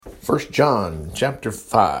1 John chapter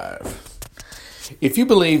 5. If you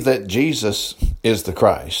believe that Jesus is the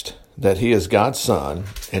Christ, that he is God's Son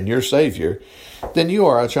and your Savior, then you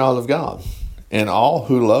are a child of God. And all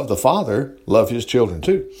who love the Father love his children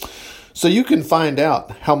too. So you can find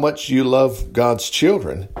out how much you love God's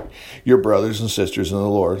children, your brothers and sisters in the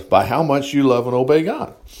Lord, by how much you love and obey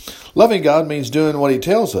God. Loving God means doing what he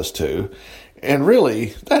tells us to. And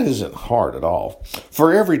really, that isn't hard at all.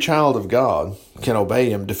 For every child of God can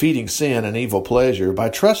obey him, defeating sin and evil pleasure by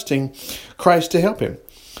trusting Christ to help him.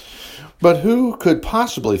 But who could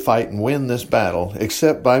possibly fight and win this battle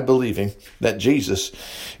except by believing that Jesus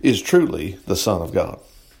is truly the Son of God?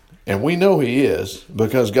 And we know he is,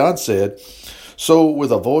 because God said so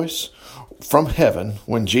with a voice from heaven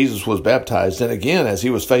when Jesus was baptized, and again as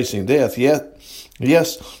he was facing death, yet,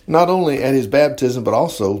 yes, not only at his baptism, but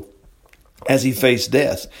also as he faced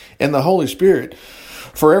death. And the Holy Spirit,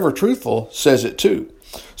 forever truthful, says it too.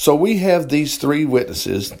 So we have these three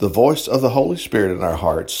witnesses, the voice of the Holy Spirit in our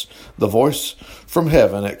hearts, the voice from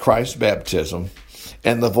heaven at Christ's baptism,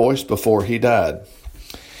 and the voice before he died.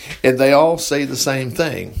 And they all say the same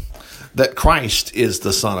thing, that Christ is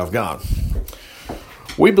the Son of God.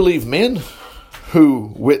 We believe men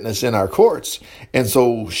who witness in our courts, and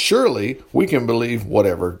so surely we can believe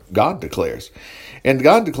whatever God declares. And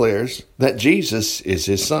God declares that Jesus is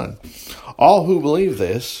his Son. All who believe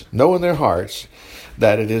this know in their hearts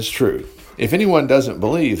that it is true. If anyone doesn't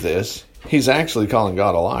believe this, he's actually calling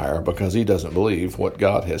God a liar, because he doesn't believe what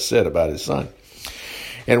God has said about his Son.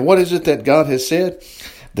 And what is it that God has said?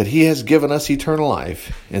 That he has given us eternal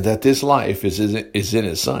life, and that this life is in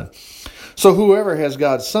his Son. So whoever has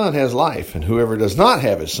God's Son has life, and whoever does not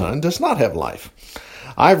have his Son does not have life.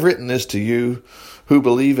 I've written this to you who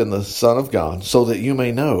believe in the Son of God, so that you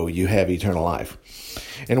may know you have eternal life.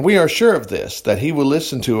 And we are sure of this, that he will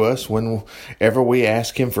listen to us whenever we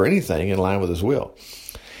ask him for anything in line with his will.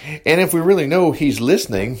 And if we really know he's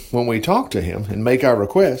listening when we talk to him and make our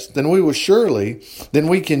request, then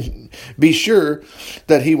we can be sure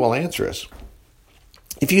that he will answer us.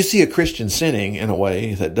 If you see a Christian sinning in a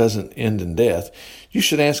way that doesn't end in death, you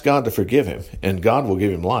should ask God to forgive him, and God will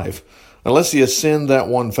give him life, unless he has sinned that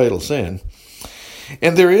one fatal sin.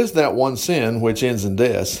 And there is that one sin which ends in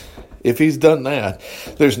death. If he's done that,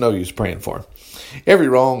 there's no use praying for him. Every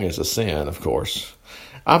wrong is a sin, of course.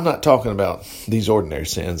 I'm not talking about these ordinary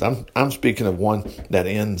sins. I'm speaking of one that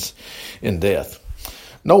ends in death.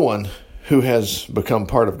 No one who has become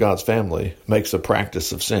part of God's family makes a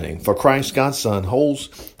practice of sinning. For Christ, God's Son,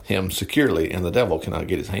 holds him securely, and the devil cannot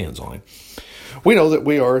get his hands on him. We know that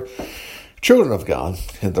we are children of God,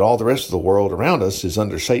 and that all the rest of the world around us is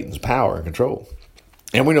under Satan's power and control.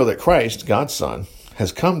 And we know that Christ, God's Son,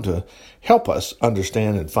 has come to help us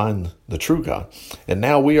understand and find the true God. And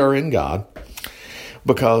now we are in God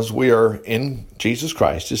because we are in Jesus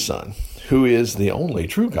Christ, his Son, who is the only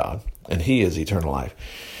true God, and he is eternal life.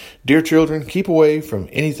 Dear children, keep away from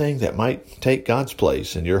anything that might take God's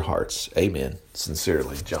place in your hearts. Amen.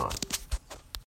 Sincerely, John.